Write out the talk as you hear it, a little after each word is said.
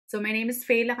So my name is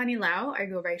Faye Lacanilao. I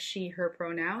go by she, her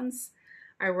pronouns.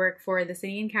 I work for the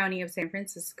City and County of San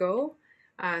Francisco,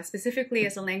 specifically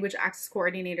as a Language Access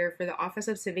Coordinator for the Office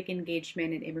of Civic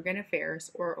Engagement and Immigrant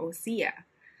Affairs, or OCEIA.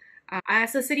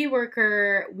 As a city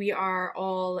worker, we are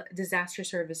all disaster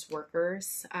service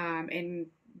workers. And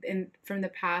from the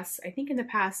past, I think in the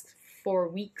past 4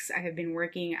 weeks, I have been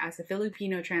working as a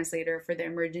Filipino translator for the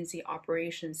Emergency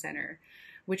Operations Center,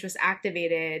 which was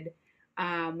activated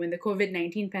when the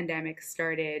COVID-19 pandemic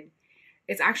started.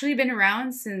 It's actually been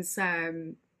around since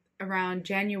around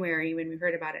January when we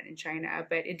heard about it in China,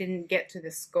 but it didn't get to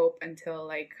the scope until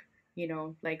like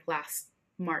last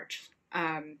March.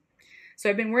 So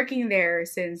I've been working there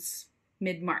since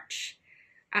mid-March.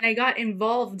 And I got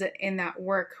involved in that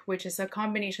work, which is a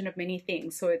combination of many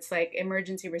things. So it's like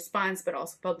emergency response, but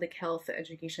also public health,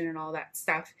 education, and all that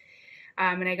stuff.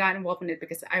 And I got involved in it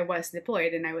because I was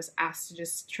deployed and I was asked to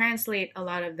just translate a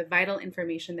lot of the vital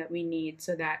information that we need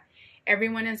so that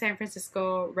everyone in San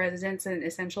Francisco, residents and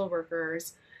essential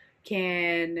workers,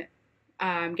 can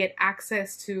get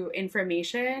access to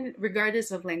information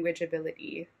regardless of language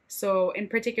ability. So in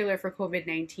particular for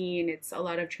COVID-19, it's a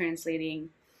lot of translating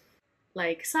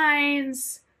like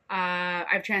signs.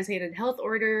 I've translated health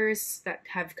orders that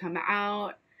have come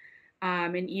out.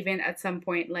 And even at some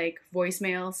point like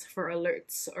voicemails for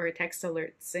alerts or text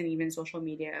alerts and even social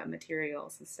media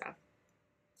materials and stuff.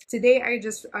 Today I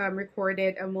just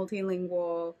recorded a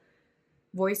multilingual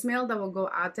voicemail that will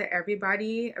go out to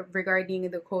everybody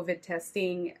regarding the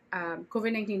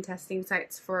COVID-19 testing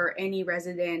sites for any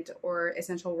resident or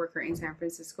essential worker in San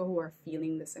Francisco who are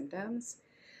feeling the symptoms.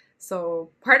 So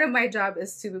part of my job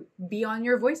is to be on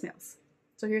your voicemails.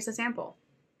 So here's a sample.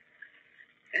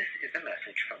 This is a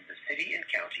message from the City and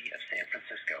County of San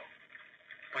Francisco.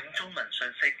 本中文信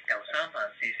息由三藩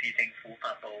市政府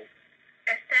發布。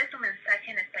Este es un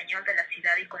mensaje en español de la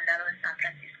ciudad y condado de San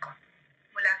Francisco.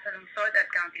 Mula sa lungsod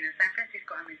at county ng San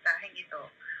Francisco ang mensaheng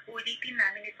ito. Ulitin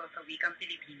namin ito sa wikang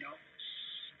Filipino.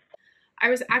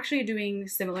 I was actually doing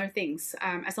similar things.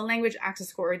 As a language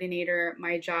access coordinator,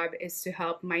 my job is to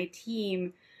help my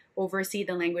team oversee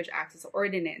the language access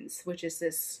ordinance, which is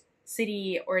this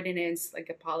city ordinance, like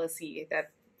a policy that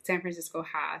San Francisco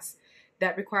has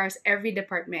that requires every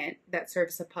department that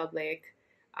serves the public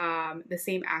the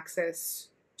same access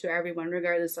to everyone,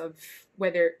 regardless of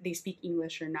whether they speak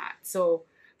English or not. So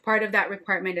part of that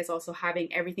requirement is also having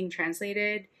everything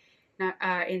translated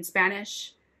in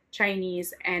Spanish,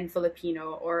 Chinese, and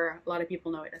Filipino, or a lot of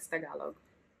people know it as Tagalog.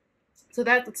 So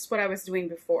that's what I was doing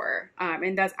before,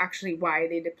 and that's actually why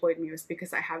they deployed me, was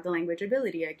because I have the language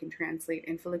ability. I can translate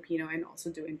in Filipino and also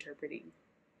do interpreting.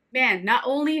 Man, not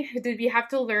only did we have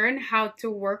to learn how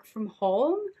to work from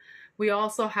home, we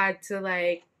also had to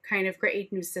like kind of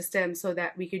create new systems so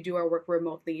that we could do our work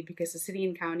remotely, because the city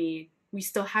and county, we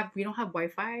don't have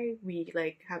Wi-Fi. We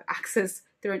like have access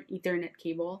through an Ethernet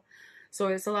cable. So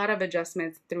it's a lot of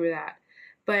adjustments through that.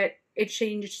 But it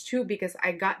changed too because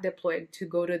I got deployed to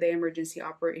go to the Emergency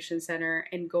Operations Center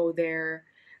and go there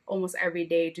almost every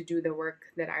day to do the work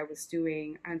that I was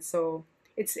doing. And so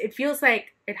it feels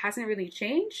like it hasn't really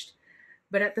changed,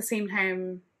 but at the same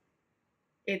time,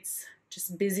 it's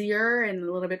just busier and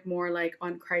a little bit more like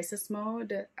on crisis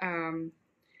mode.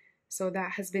 So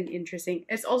that has been interesting.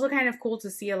 It's also kind of cool to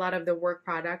see a lot of the work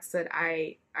products that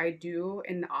I do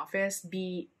in the office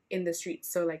be in the streets.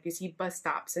 So like you see bus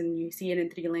stops and you see it in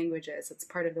 3 languages. It's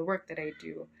part of the work that I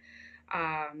do.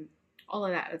 All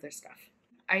of that other stuff.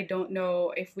 I don't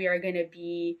know if we are going to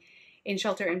be in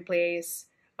shelter in place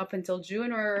up until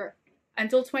June or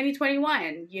until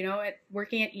 2021. You know,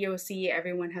 working at EOC,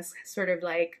 everyone has sort of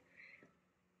like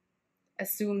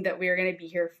assumed that we are going to be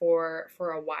here for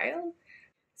a while.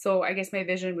 So I guess my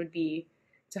vision would be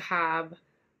to have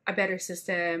a better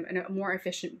system and a more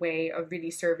efficient way of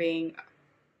really serving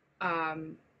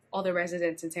all the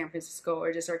residents in San Francisco,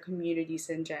 or just our communities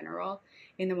in general,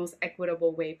 in the most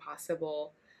equitable way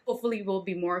possible. Hopefully we'll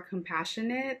be more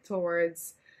compassionate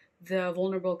towards the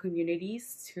vulnerable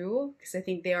communities too, because I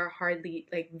think they are hardly,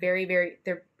 like they're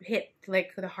hit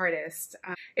like the hardest.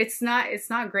 It's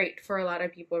not great for a lot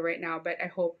of people right now, but I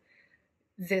hope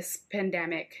this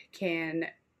pandemic can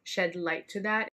shed light to that.